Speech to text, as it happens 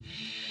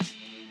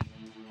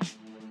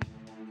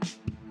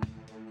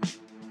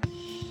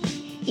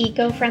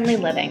eco-friendly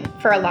living?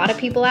 For a lot of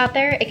people out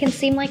there, it can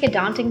seem like a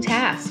daunting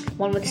task,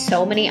 one with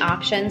so many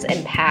options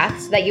and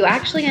paths that you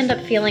actually end up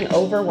feeling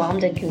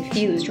overwhelmed and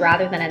confused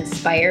rather than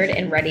inspired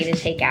and ready to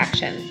take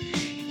action.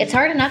 It's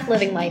hard enough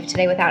living life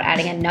today without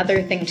adding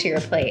another thing to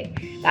your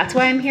plate. That's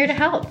why I'm here to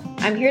help.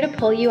 I'm here to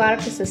pull you out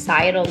of the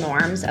societal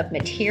norms of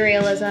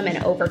materialism and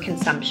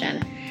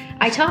overconsumption.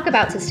 I talk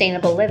about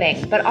sustainable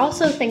living, but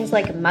also things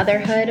like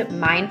motherhood,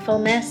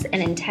 mindfulness,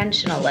 and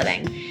intentional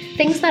living.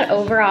 Things that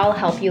overall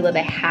help you live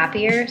a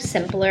happier,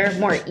 simpler,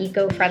 more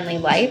eco-friendly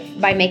life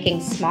by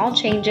making small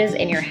changes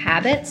in your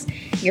habits,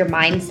 your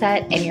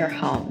mindset, and your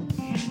home.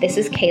 This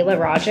is Kayla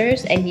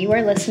Rogers, and you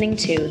are listening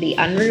to the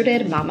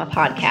Unrooted Mama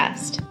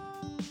Podcast.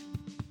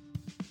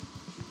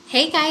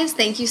 Hey guys,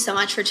 thank you so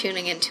much for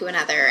tuning into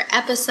another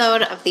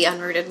episode of the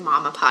Unrooted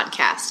Mama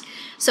Podcast.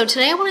 So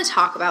today I want to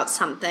talk about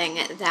something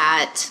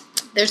that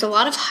there's a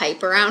lot of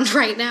hype around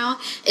right now.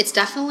 It's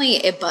definitely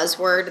a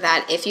buzzword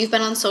that if you've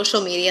been on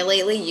social media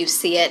lately, you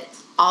see it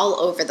all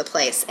over the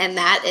place, and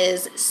that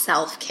is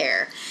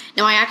self-care.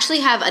 Now, I actually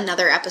have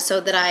another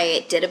episode that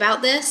I did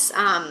about this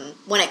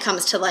when it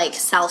comes to like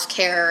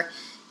self-care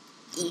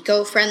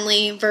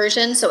eco-friendly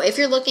version. So if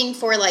you're looking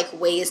for like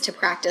ways to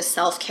practice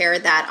self-care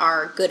that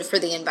are good for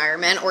the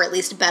environment, or at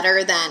least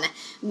better than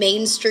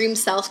mainstream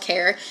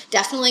self-care,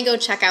 definitely go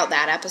check out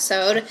that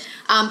episode.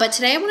 But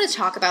today I want to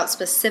talk about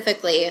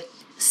specifically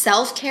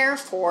self-care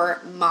for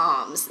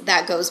moms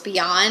that goes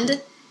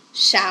beyond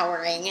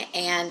showering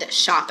and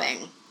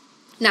shopping.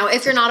 Now,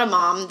 if you're not a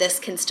mom, this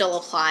can still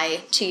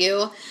apply to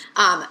you.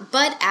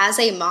 But as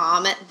a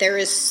mom, there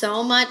is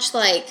so much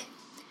like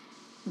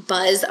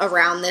buzz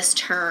around this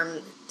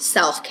term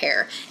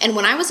self-care. And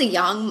when I was a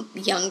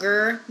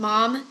younger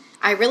mom,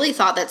 I really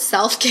thought that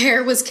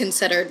self-care was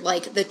considered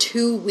like the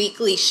 2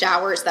 weekly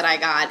showers that I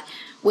got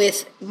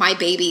with my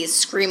babies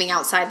screaming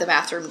outside the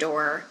bathroom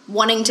door,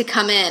 wanting to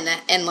come in,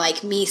 and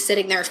like me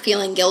sitting there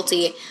feeling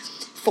guilty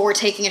for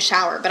taking a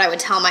shower. But I would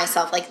tell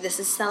myself like,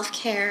 this is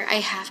self-care. I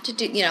have to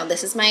do,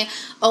 this is my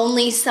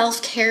only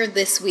self-care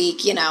this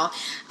week, And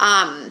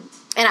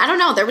I don't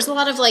know, there was a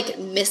lot of like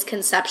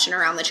misconception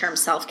around the term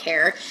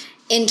self-care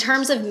in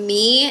terms of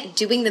me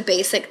doing the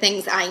basic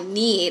things I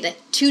need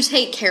to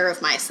take care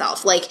of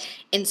myself. Like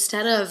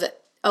instead of,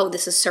 oh,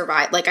 this is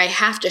survival, like I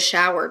have to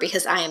shower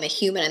because I am a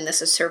human and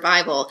this is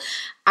survival,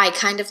 I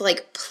kind of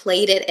like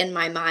played it in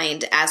my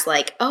mind as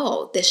like,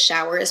 oh, this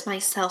shower is my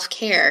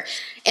self-care.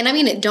 And I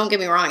mean, don't get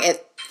me wrong,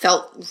 it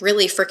felt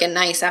really freaking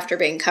nice after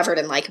being covered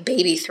in like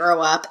baby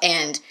throw up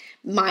and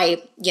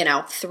my,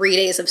 3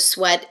 days of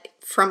sweat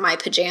from my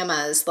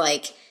pajamas.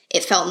 Like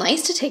it felt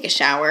nice to take a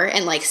shower,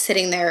 and like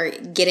sitting there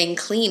getting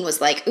clean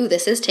was like, ooh,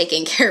 this is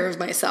taking care of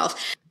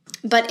myself.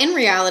 But in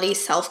reality,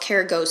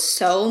 self-care goes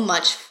so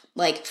much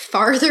like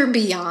farther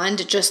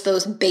beyond just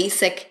those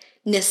basic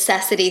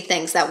necessity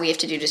things that we have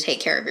to do to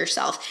take care of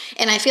yourself.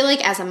 And I feel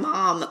like as a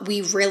mom,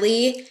 we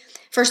really,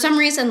 for some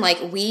reason, like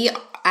we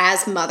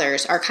as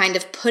mothers are kind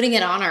of putting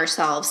it on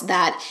ourselves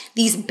that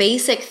these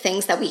basic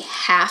things that we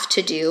have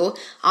to do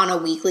on a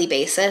weekly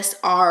basis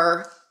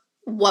are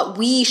what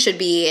we should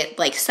be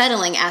like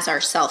settling as our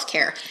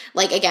self-care.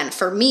 Like again,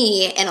 for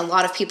me and a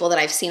lot of people that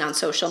I've seen on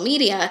social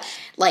media,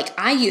 like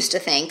I used to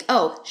think,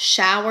 oh,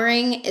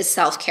 showering is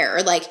self-care,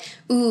 or like,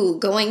 ooh,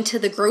 going to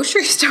the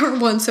grocery store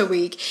once a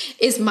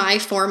week is my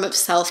form of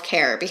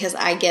self-care because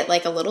I get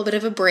like a little bit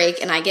of a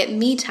break and I get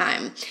me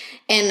time.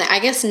 And I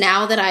guess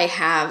now that I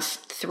have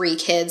 3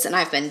 kids and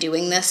I've been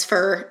doing this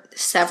for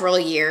several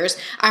years,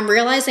 I'm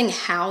realizing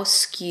how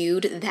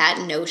skewed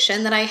that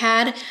notion that I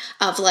had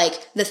of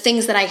like the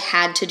things that I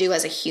had to do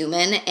as a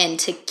human and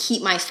to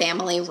keep my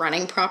family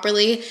running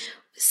properly.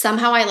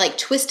 Somehow I like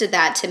twisted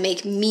that to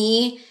make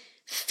me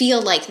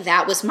feel like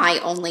that was my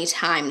only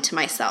time to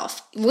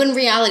myself, when in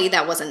reality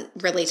that wasn't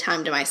really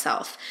time to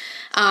myself.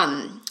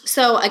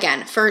 So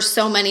again, for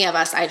so many of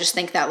us, I just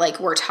think that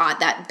like we're taught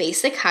that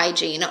basic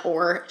hygiene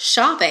or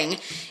shopping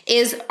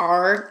is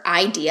our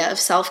idea of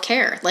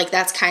self-care. Like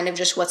that's kind of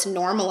just what's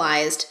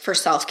normalized for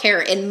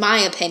self-care, in my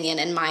opinion,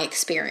 in my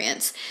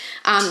experience.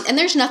 And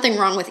there's nothing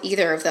wrong with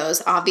either of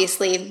those.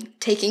 Obviously,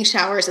 taking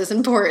showers is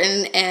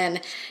important,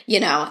 and,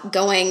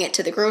 going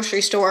to the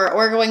grocery store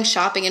or going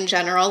shopping in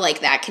general,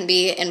 like that can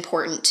be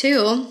important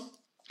too.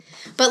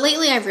 But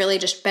lately, I've really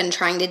just been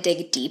trying to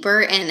dig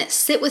deeper and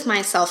sit with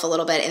myself a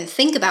little bit and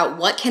think about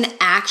what can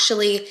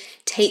actually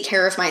take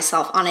care of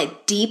myself on a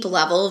deep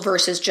level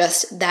versus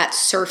just that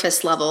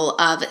surface level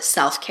of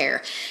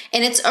self-care.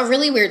 And it's a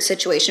really weird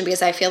situation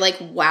because I feel like,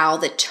 wow,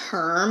 the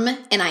term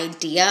and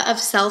idea of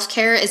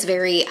self-care is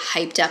very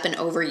hyped up and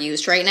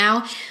overused right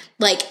now.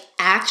 Like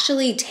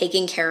actually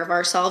taking care of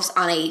ourselves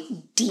on a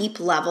deep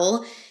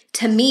level,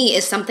 to me,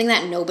 is something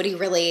that nobody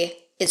really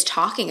is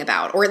talking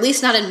about, or at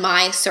least not in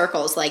my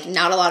circles. Like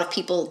not a lot of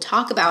people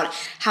talk about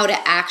how to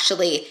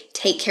actually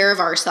take care of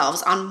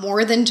ourselves on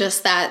more than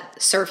just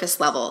that surface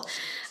level.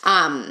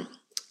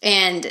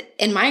 And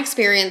in my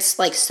experience,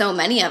 like so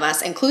many of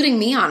us, including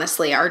me,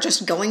 honestly, are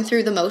just going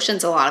through the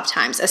motions a lot of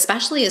times,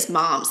 especially as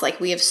moms. Like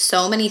we have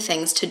so many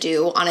things to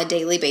do on a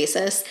daily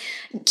basis,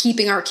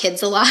 keeping our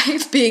kids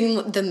alive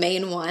being the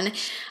main one.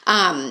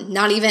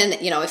 Not even,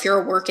 if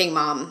you're a working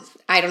mom,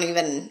 I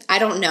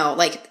don't know.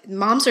 Like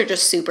moms are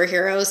just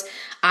superheroes.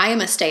 I am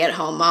a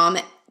stay-at-home mom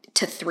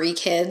to 3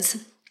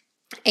 kids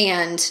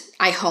and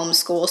I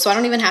homeschool. So I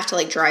don't even have to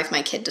like drive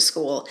my kid to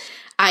school.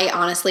 I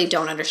honestly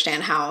don't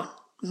understand how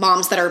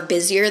moms that are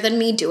busier than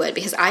me do it,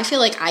 because I feel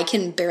like I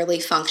can barely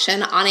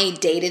function on a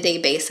day-to-day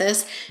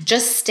basis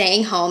just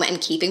staying home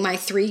and keeping my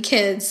 3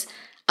 kids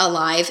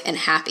alive and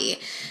happy.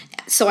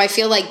 So I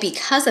feel like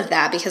because of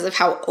that, because of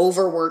how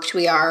overworked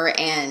we are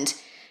and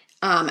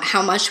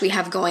how much we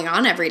have going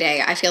on every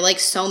day, I feel like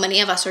so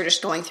many of us are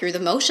just going through the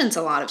motions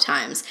a lot of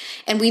times.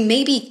 And we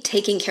may be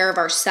taking care of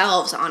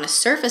ourselves on a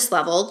surface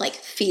level, like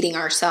feeding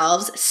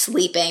ourselves,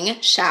 sleeping,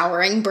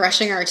 showering,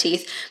 brushing our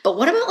teeth. But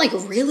what about like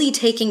really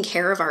taking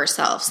care of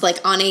ourselves,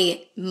 like on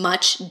a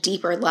much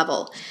deeper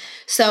level?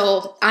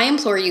 So I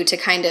implore you to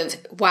kind of,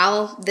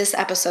 while this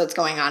episode's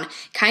going on,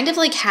 kind of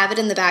like have it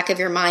in the back of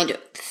your mind,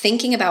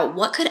 thinking about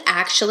what could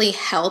actually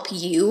help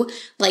you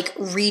like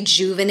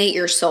rejuvenate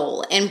your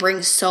soul and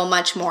bring so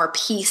much more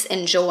peace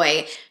and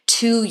joy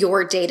to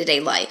your day-to-day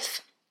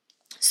life.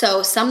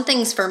 So some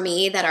things for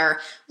me that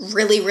are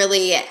really,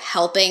 really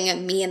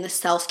helping me in the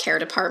self-care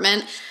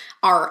department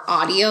are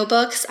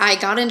audiobooks. I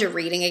got into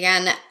reading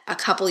again a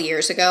couple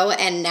years ago,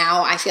 and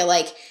now I feel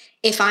like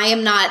if I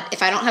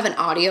don't have an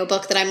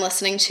audiobook that I'm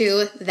listening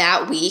to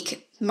that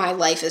week, my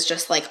life is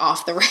just like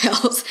off the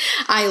rails.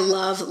 I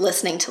love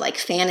listening to like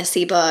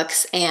fantasy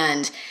books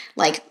and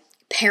like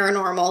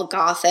paranormal,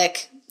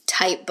 gothic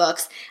type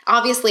books.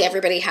 Obviously,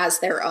 everybody has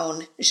their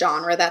own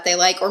genre that they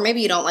like, or maybe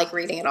you don't like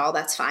reading at all,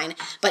 that's fine.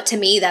 But to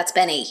me, that's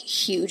been a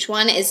huge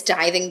one, is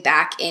diving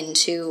back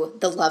into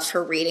the love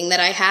for reading that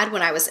I had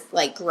when I was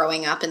like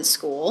growing up in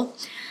school.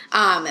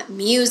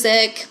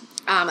 Music.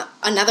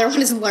 Another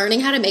one is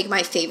learning how to make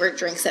my favorite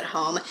drinks at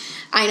home.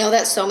 I know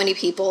that so many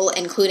people,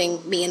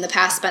 including me in the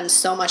past, spend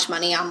so much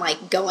money on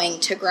like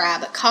going to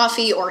grab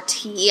coffee or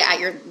tea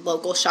at your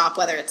local shop,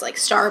 whether it's like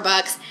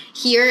Starbucks.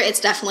 Here, it's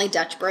definitely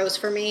Dutch Bros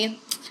for me.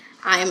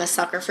 I am a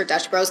sucker for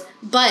Dutch Bros,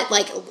 but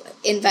like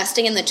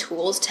investing in the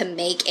tools to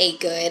make a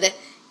good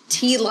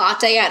tea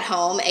latte at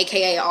home,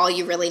 aka all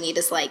you really need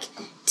is like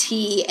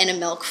tea and a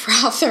milk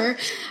frother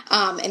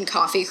and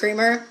coffee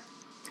creamer.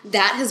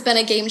 That has been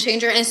a game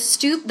changer, and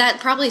that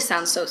probably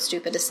sounds so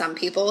stupid to some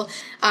people,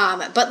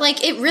 but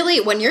like it really,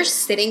 when you're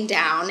sitting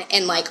down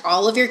and like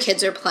all of your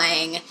kids are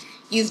playing,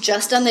 you've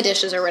just done the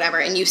dishes or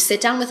whatever, and you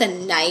sit down with a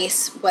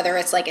nice, whether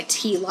it's like a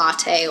tea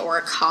latte or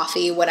a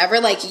coffee, whatever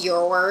like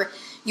your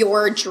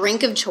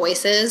drink of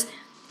choices,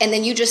 and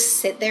then you just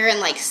sit there and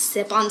like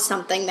sip on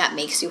something that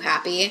makes you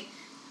happy.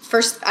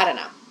 First, I don't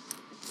know.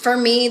 For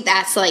me,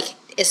 that's like,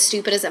 as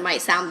stupid as it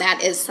might sound,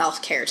 that is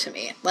self-care to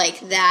me. Like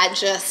that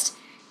just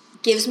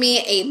gives me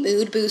a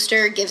mood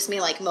booster, gives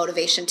me like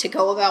motivation to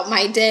go about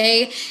my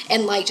day,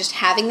 and like just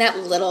having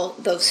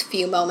those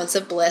few moments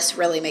of bliss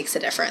really makes a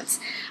difference.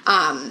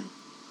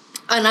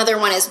 Another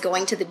one is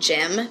going to the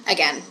gym.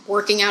 Again,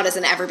 working out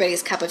isn't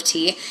everybody's cup of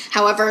tea.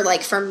 However,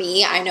 like for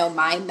me, I know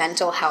my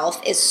mental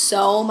health is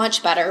so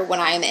much better when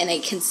I'm in a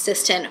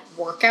consistent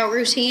workout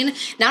routine.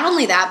 Not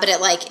only that,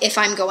 but if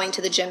I'm going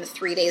to the gym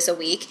 3 days a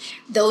week,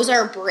 those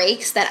are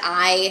breaks that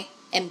I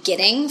am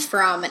getting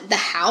from the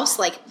house.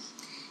 Like,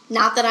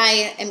 not that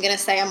I am going to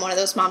say I'm one of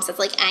those moms that's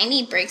like, I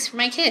need breaks for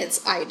my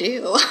kids. I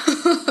do.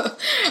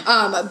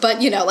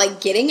 But,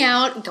 like getting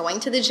out, going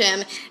to the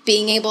gym,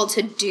 being able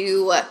to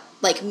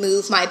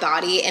move my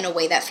body in a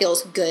way that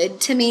feels good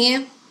to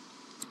me.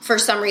 For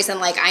some reason,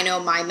 I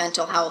know my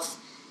mental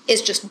health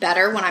is just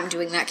better when I'm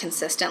doing that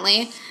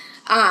consistently.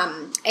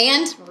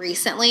 And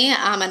recently,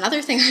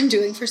 another thing I'm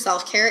doing for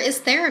self-care is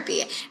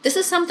therapy. This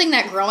is something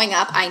that growing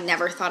up, I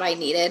never thought I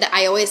needed.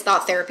 I always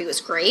thought therapy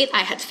was great.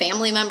 I had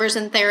family members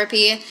in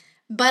therapy,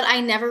 but I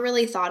never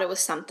really thought it was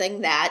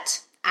something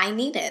that I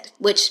needed,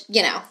 which,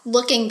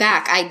 looking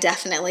back, I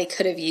definitely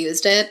could have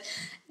used it,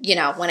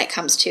 when it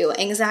comes to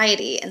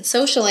anxiety and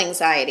social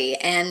anxiety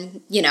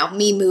and,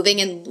 me moving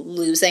and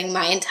losing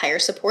my entire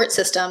support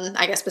system,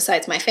 I guess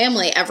besides my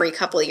family every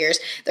couple of years.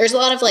 There's a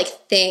lot of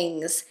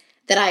things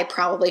that I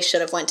probably should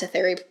have went to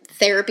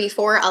therapy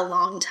for a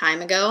long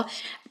time ago.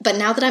 But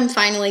now that I'm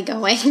finally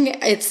going,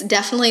 it's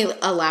definitely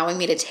allowing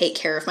me to take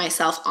care of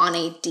myself on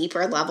a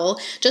deeper level,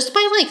 just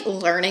by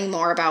learning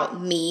more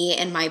about me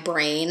and my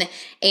brain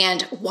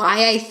and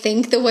why I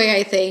think the way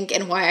I think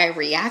and why I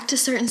react to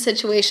certain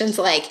situations.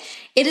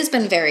 It has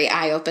been very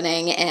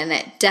eye-opening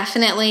and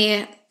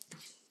definitely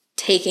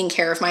taking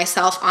care of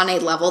myself on a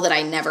level that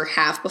I never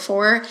have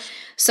before.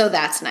 So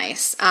that's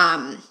nice.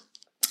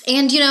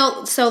 And,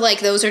 so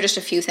those are just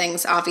a few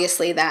things,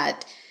 obviously,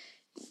 that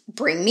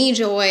bring me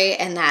joy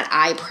and that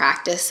I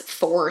practice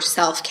for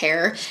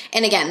self-care.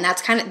 And again,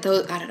 that's kind of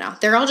those, I don't know,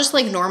 they're all just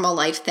normal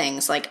life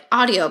things, like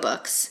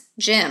audiobooks,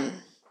 gym,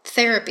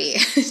 therapy,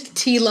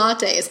 tea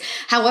lattes.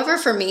 However,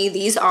 for me,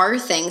 these are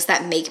things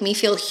that make me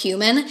feel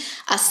human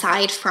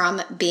aside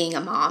from being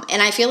a mom.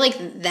 And I feel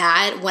like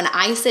that when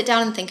I sit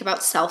down and think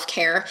about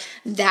self-care,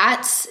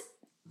 that's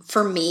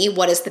for me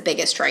what is the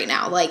biggest right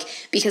now. Like,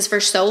 because for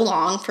so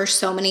long, for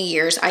so many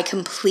years, I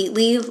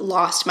completely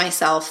lost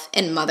myself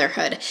in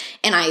motherhood.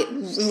 And I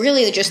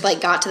really just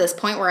like got to this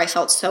point where I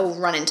felt so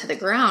run into the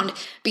ground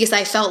because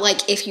I felt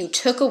like if you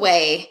took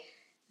away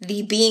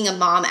the being a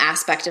mom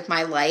aspect of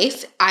my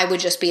life, I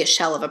would just be a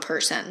shell of a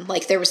person.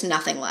 Like there was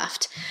nothing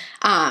left.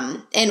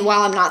 And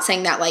while I'm not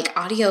saying that like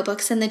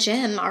audiobooks in the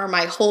gym are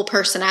my whole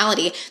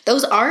personality,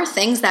 those are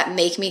things that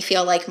make me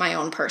feel like my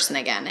own person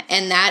again.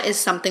 And that is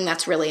something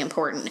that's really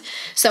important.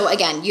 So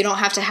again, you don't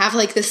have to have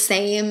like the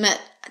same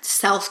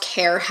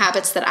self-care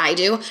habits that I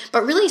do,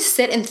 but really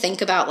sit and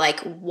think about like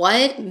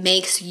what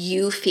makes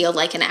you feel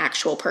like an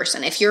actual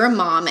person. If you're a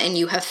mom and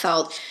you have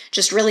felt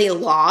just really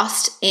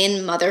lost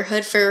in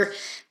motherhood for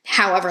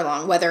however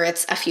long, whether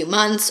it's a few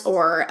months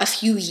or a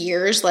few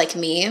years like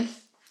me,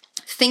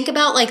 think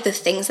about like the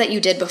things that you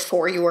did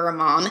before you were a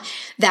mom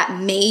that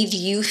made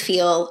you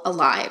feel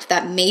alive,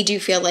 that made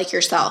you feel like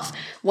yourself.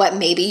 What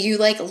maybe you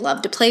like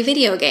love to play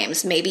video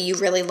games. Maybe you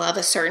really love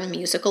a certain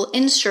musical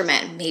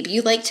instrument. Maybe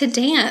you like to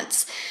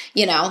dance.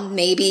 You know,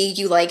 maybe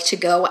you like to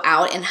go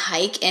out and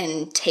hike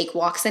and take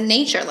walks in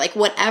nature. Like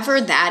whatever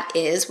that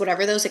is,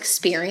 whatever those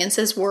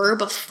experiences were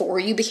before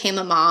you became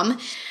a mom,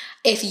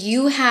 if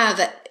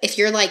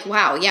you're like,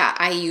 wow, yeah,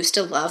 I used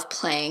to love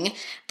playing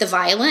the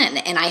violin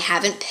and I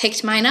haven't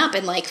picked mine up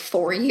in like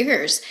 4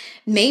 years,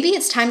 maybe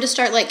it's time to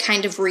start like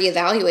kind of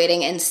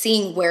reevaluating and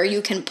seeing where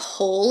you can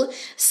pull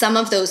some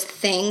of those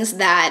things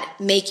that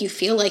make you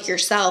feel like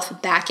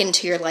yourself back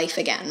into your life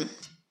again.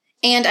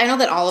 And I know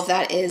that all of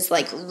that is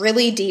like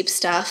really deep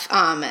stuff.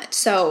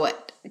 So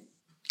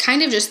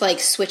kind of just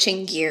like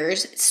switching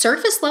gears,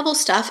 surface level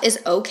stuff is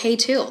okay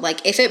too.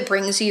 Like if it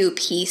brings you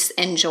peace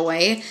and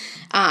joy,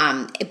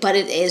 but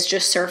it is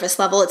just surface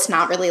level, it's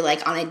not really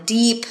like on a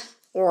deep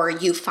or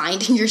you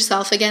finding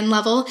yourself again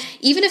level.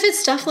 Even if it's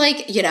stuff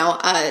like, you know,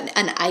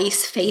 an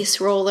ice face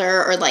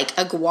roller or like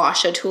a gua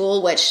sha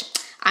tool, which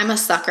I'm a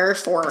sucker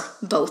for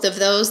both of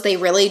those. They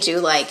really do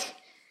like,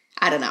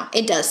 I don't know,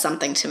 it does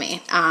something to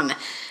me.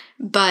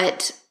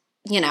 But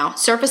you know,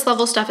 surface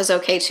level stuff is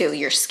okay too.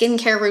 Your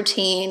skincare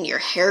routine, your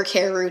hair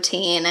care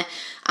routine.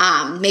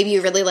 Maybe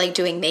you really like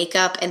doing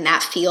makeup and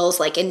that feels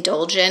like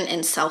indulgent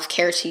and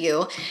self-care to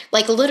you.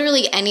 Like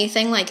literally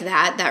anything like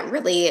that that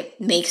really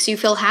makes you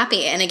feel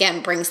happy. And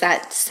again, brings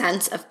that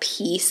sense of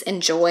peace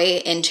and joy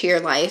into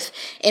your life.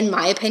 In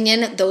my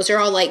opinion, those are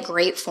all like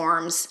great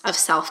forms of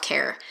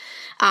self-care.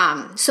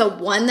 So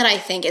one that I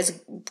think is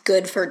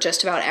good for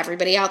just about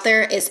everybody out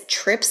there is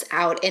trips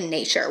out in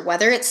nature,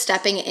 whether it's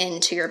stepping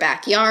into your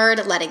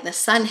backyard, letting the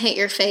sun hit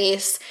your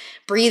face,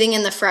 breathing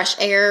in the fresh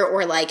air,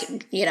 or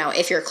like, you know,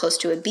 if you're close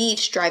to a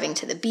beach, driving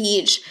to the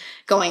beach,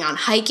 going on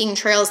hiking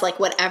trails,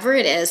 like whatever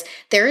it is,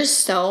 there is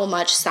so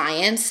much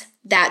science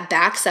that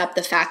backs up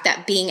the fact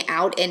that being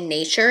out in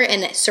nature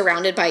and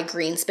surrounded by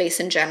green space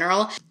in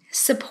general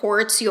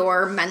supports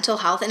your mental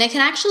health, and it can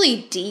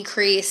actually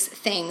decrease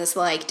things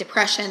like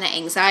depression,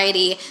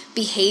 anxiety,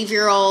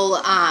 behavioral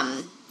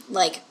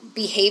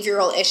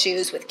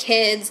issues with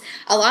kids,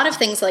 a lot of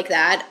things like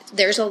that.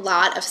 There's a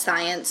lot of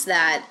science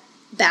that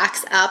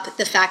backs up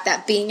the fact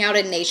that being out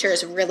in nature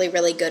is really,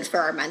 really good for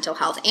our mental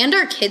health and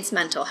our kids'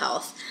 mental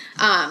health.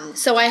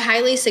 So I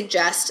highly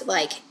suggest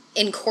like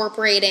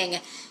incorporating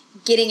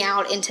getting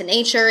out into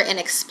nature and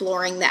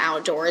exploring the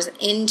outdoors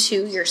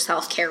into your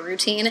self-care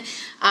routine.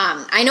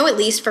 I know at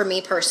least for me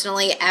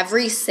personally,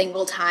 every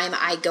single time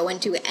I go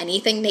into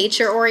anything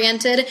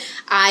nature-oriented,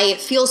 I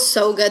feel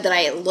so good that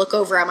I look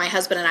over at my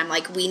husband and I'm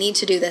like, we need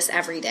to do this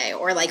every day,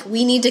 or like,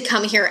 we need to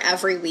come here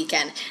every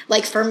weekend.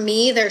 Like for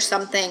me, there's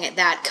something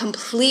that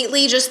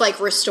completely just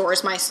like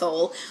restores my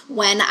soul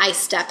when I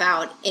step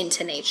out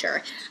into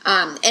nature.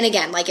 And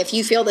again, like if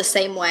you feel the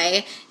same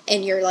way,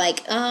 and you're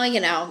like, oh,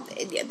 you know,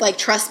 like,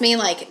 trust me,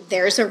 like,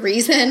 there's a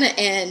reason,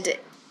 and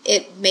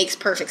it makes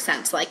perfect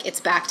sense. Like,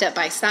 it's backed up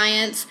by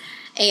science,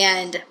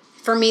 and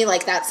for me,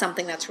 like, that's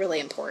something that's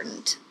really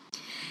important.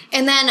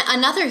 And then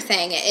another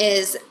thing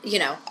is, you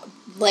know,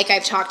 like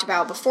I've talked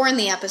about before in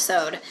the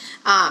episode,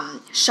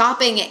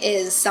 shopping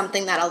is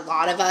something that a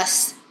lot of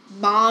us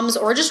moms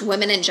or just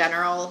women in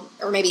general,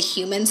 or maybe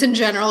humans in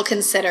general,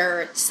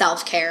 consider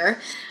self-care.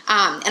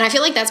 And I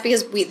feel like that's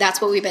because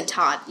that's what we've been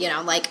taught, you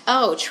know, like,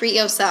 oh, treat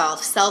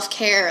yourself,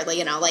 self-care,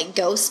 you know, like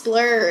go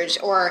splurge.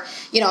 Or,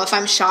 you know, if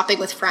I'm shopping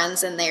with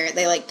friends and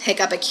they like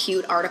pick up a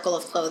cute article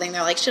of clothing,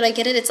 they're like, should I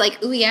get it? It's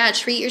like, ooh, yeah,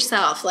 treat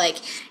yourself. Like,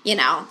 you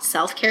know,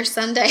 self-care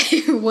Sunday,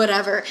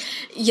 whatever.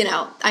 You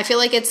know, I feel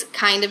like it's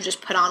kind of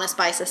just put on us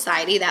by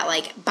society that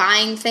like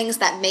buying things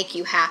that make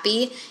you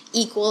happy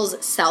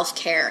equals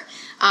self-care.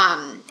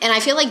 And I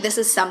feel like this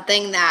is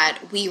something that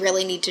we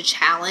really need to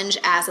challenge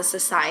as a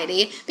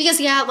society because,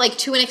 yeah, like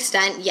to an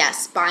extent,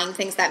 yes, buying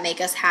things that make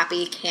us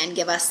happy can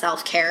give us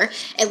self-care.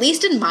 At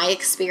least in my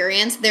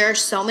experience, there are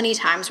so many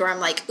times where I'm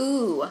like,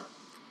 ooh,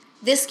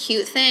 this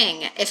cute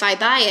thing, if I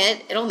buy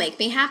it, it'll make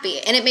me happy.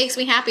 And it makes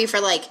me happy for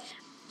like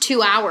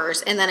 2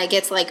 hours, and then it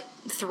gets like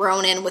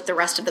thrown in with the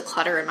rest of the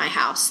clutter in my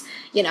house,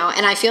 you know?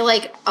 And I feel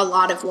like a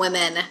lot of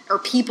women or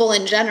people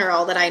in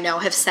general that I know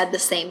have said the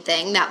same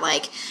thing, that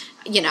like,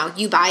 you know,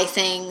 you buy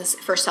things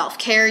for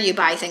self-care, you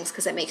buy things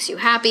because it makes you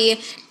happy.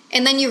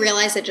 And then you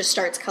realize it just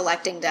starts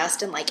collecting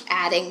dust and like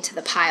adding to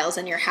the piles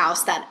in your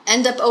house that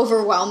end up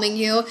overwhelming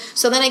you.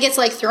 So then it gets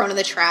like thrown in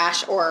the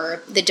trash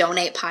or the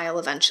donate pile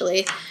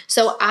eventually.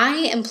 So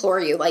I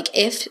implore you, like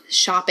if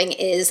shopping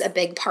is a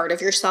big part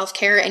of your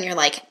self-care and you're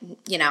like,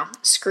 you know,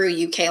 screw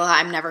you, Kayla,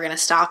 I'm never going to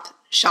stop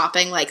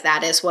shopping. Like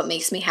that is what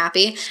makes me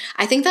happy.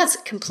 I think that's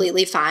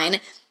completely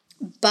fine.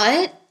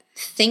 But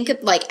think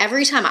like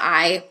every time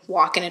I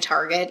walk in a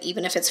Target,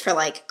 even if it's for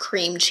like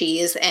cream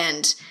cheese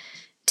and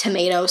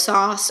tomato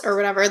sauce or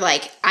whatever,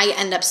 like I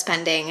end up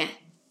spending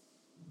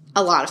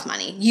a lot of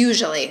money.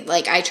 Usually,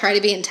 like I try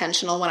to be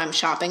intentional when I'm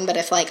shopping, but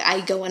if like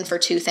I go in for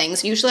 2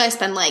 things, usually I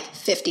spend like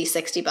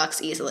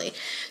 $50-$60 easily.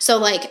 So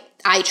like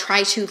I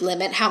try to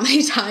limit how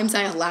many times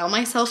I allow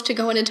myself to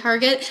go into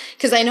Target,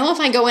 because I know if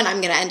I go in, I'm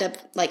going to end up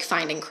like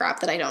finding crap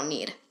that I don't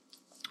need.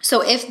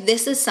 So if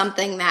this is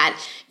something that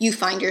you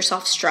find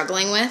yourself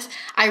struggling with,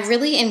 I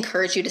really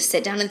encourage you to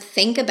sit down and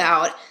think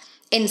about,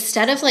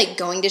 instead of like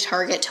going to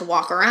Target to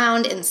walk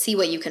around and see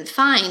what you can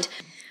find,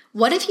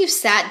 what if you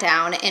sat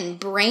down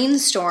and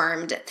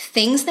brainstormed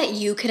things that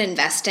you could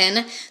invest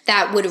in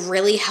that would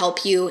really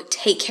help you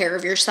take care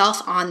of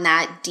yourself on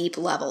that deep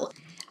level?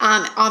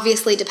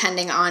 Obviously,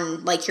 depending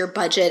on like your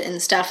budget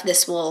and stuff,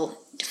 this will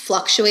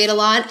fluctuate a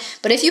lot.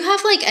 But if you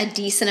have like a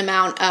decent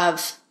amount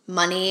of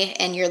money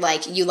and you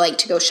like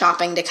to go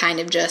shopping to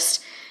kind of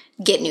just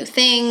get new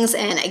things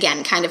and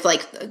again, kind of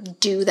like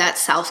do that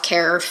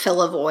self-care,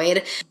 fill a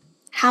void,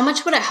 how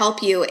much would it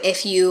help you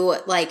if you,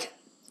 like,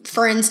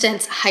 for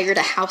instance, hired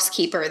a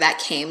housekeeper that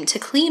came to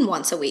clean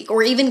once a week,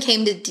 or even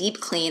came to deep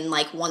clean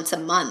like once a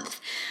month?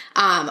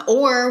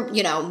 Or,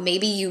 you know,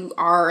 maybe you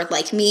are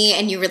like me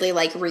and you really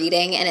like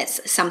reading and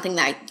it's something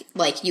that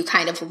like you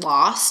kind of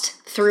lost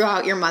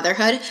throughout your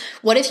motherhood.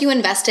 What if you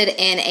invested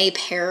in a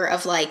pair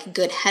of like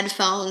good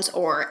headphones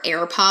or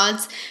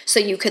AirPods so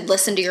you could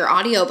listen to your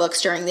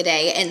audiobooks during the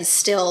day and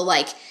still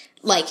like,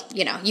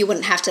 you know, you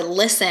wouldn't have to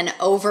listen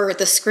over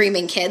the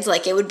screaming kids.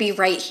 Like it would be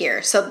right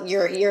here. So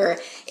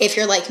if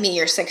you're like me,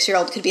 your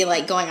 6-year-old could be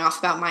like going off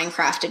about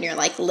Minecraft and you're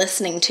like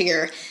listening to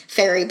your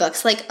fairy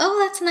books like,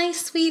 oh, that's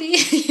nice,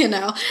 sweetie, you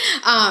know,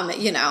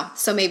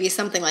 so maybe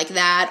something like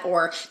that.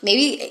 Or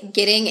maybe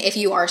if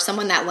you are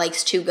someone that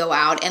likes to go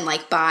out and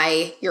like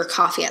buy your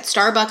coffee at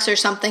Starbucks or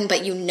something,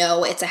 but you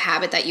know, it's a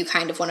habit that you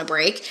kind of want to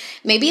break,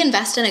 maybe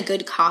invest in a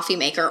good coffee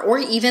maker or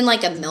even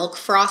like a milk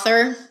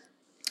frother.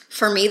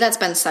 For me, that's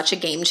been such a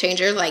game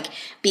changer. Like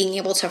being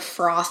able to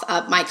froth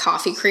up my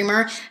coffee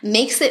creamer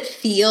makes it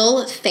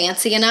feel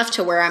fancy enough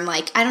to where I'm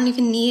like, I don't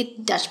even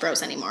need Dutch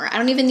Bros anymore. I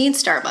don't even need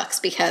Starbucks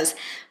because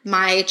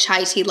my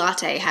chai tea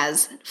latte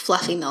has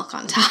fluffy milk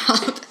on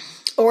top.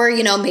 Or,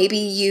 you know, maybe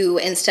you,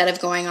 instead of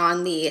going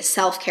on the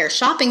self-care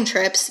shopping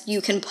trips,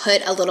 you can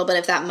put a little bit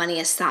of that money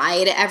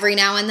aside every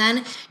now and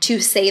then to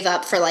save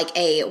up for like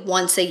a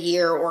once a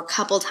year or a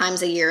couple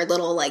times a year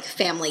little like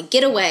family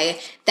getaway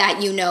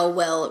that you know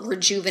will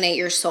rejuvenate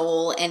your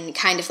soul and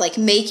kind of like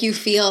make you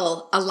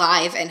feel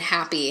alive and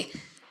happy.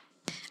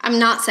 I'm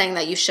not saying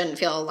that you shouldn't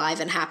feel alive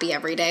and happy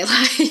every day.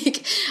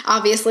 Like,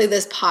 obviously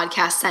this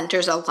podcast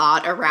centers a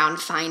lot around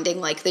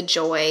finding like the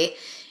joy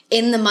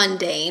in the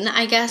mundane,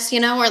 I guess, you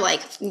know, or like,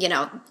 you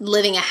know,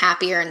 living a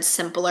happier and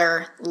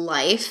simpler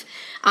life.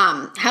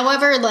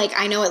 However, like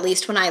I know at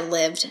least when I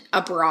lived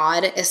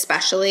abroad,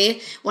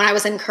 especially when I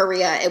was in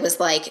Korea, it was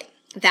like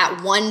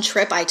that one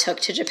trip I took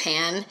to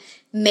Japan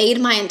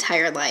made my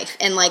entire life.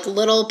 And like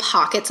little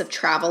pockets of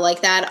travel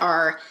like that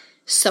are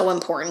so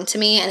important to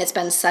me, and it's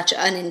been such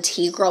an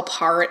integral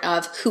part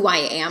of who I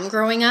am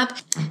growing up.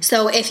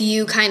 So if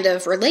you kind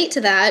of relate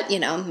to that, you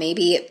know,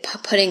 maybe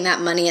putting that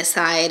money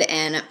aside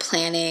and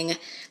planning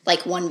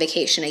like one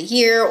vacation a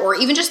year, or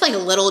even just like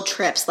little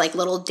trips, like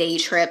little day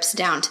trips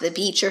down to the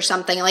beach or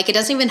something. Like it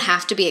doesn't even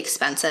have to be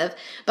expensive,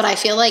 but I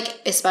feel like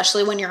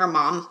especially when you're a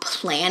mom,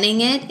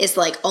 planning it is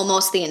like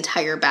almost the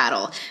entire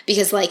battle,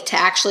 because like to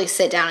actually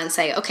sit down and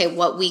say, okay,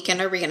 what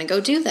weekend are we going to go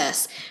do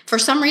this? For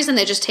some reason,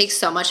 it just takes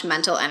so much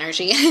mental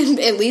energy. And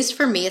at least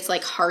for me, it's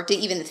like hard to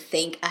even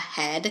think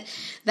ahead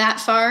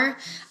that far.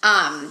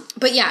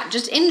 But yeah,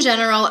 just in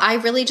general, I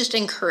really just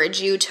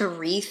encourage you to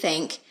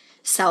rethink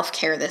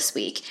self-care this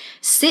week.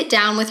 Sit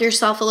down with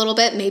yourself a little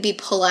bit, maybe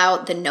pull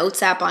out the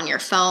notes app on your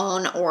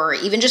phone or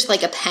even just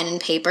like a pen and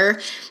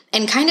paper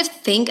and kind of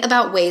think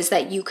about ways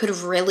that you could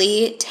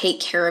really take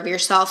care of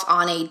yourself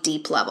on a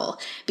deep level.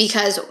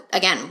 Because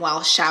again,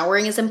 while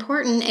showering is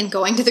important and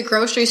going to the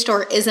grocery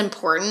store is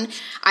important,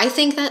 I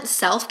think that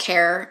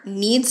self-care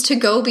needs to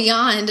go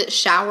beyond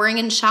showering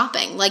and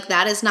shopping. Like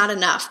that is not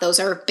enough. Those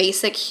are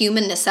basic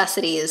human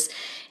necessities.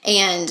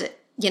 And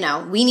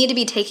we need to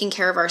be taking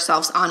care of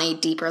ourselves on a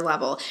deeper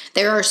level.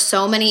 There are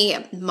so many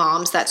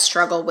moms that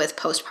struggle with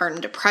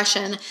postpartum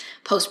depression,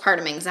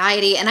 postpartum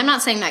anxiety. And I'm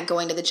not saying that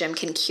going to the gym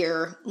can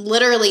cure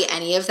literally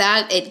any of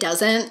that. It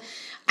doesn't.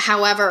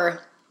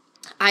 However,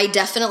 I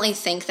definitely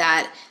think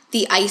that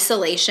the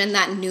isolation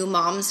that new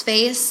moms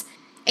face,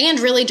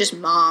 and really just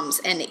moms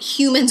and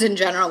humans in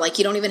general, like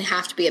you don't even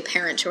have to be a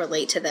parent to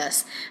relate to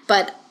this,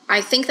 but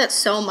I think that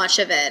so much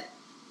of it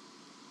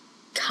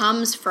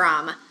comes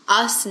from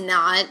us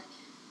not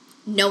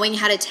knowing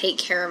how to take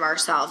care of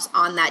ourselves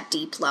on that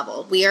deep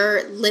level. We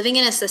are living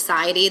in a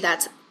society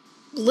that's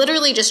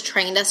literally just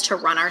trained us to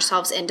run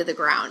ourselves into the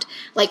ground.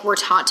 Like we're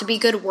taught to be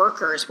good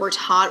workers. We're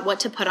taught what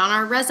to put on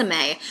our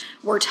resume.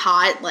 We're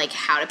taught like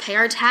how to pay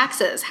our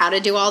taxes, how to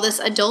do all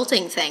this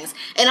adulting things.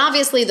 And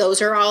obviously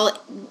those are all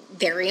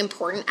very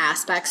important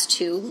aspects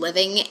to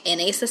living in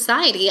a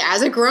society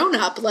as a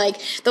grown-up. Like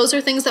those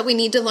are things that we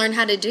need to learn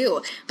how to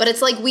do. But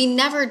it's like we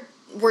never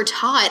were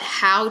taught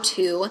how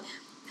to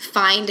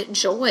find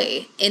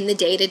joy in the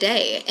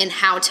day-to-day and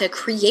how to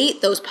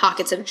create those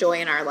pockets of joy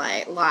in our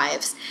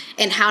lives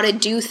and how to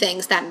do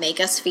things that make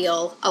us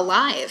feel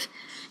alive.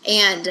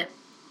 And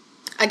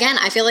again,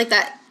 I feel like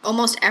that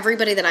almost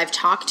everybody that I've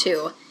talked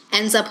to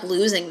ends up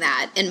losing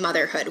that in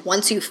motherhood.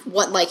 Once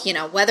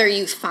whether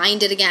you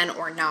find it again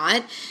or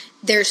not,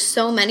 there's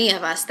so many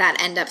of us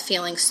that end up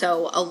feeling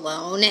so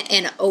alone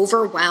and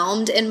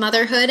overwhelmed in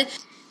motherhood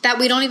that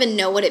we don't even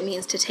know what it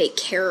means to take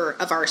care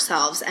of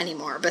ourselves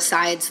anymore,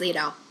 besides,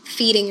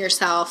 feeding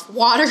yourself,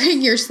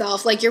 watering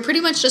yourself. Like you're pretty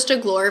much just a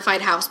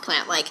glorified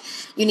houseplant. Like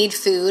you need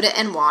food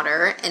and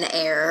water and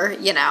air,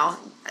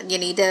 you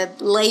need to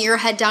lay your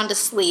head down to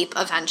sleep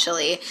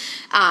eventually.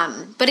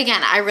 But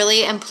again, I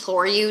really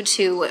implore you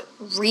to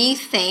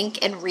rethink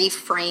and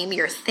reframe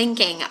your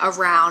thinking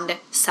around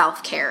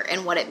self-care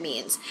and what it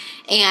means.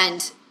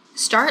 And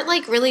start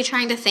really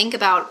trying to think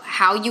about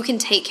how you can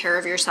take care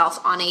of yourself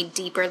on a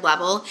deeper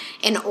level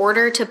in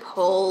order to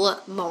pull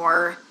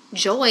more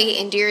joy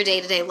into your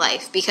day-to-day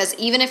life. Because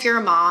even if you're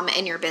a mom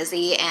and you're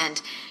busy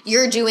and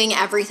you're doing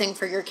everything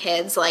for your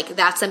kids,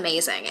 that's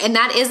amazing. And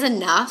that is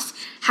enough.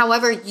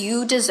 However,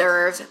 you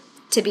deserve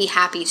to be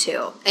happy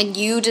too. And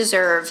you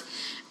deserve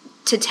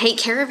to take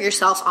care of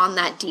yourself on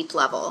that deep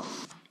level.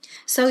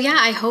 So yeah,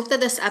 I hope that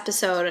this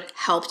episode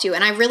helped you.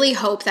 And I really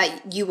hope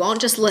that you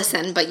won't just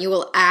listen, but you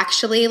will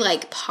actually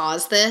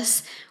pause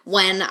this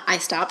when I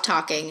stop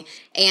talking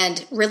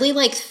and really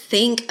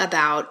think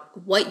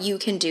about what you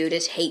can do to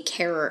take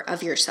care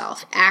of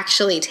yourself.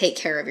 Actually take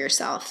care of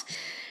yourself.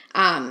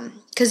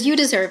 Because you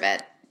deserve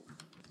it.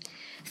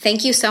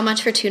 Thank you so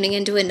much for tuning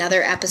into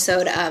another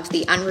episode of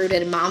the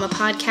Unrooted Mama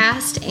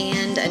podcast.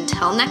 And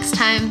until next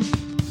time.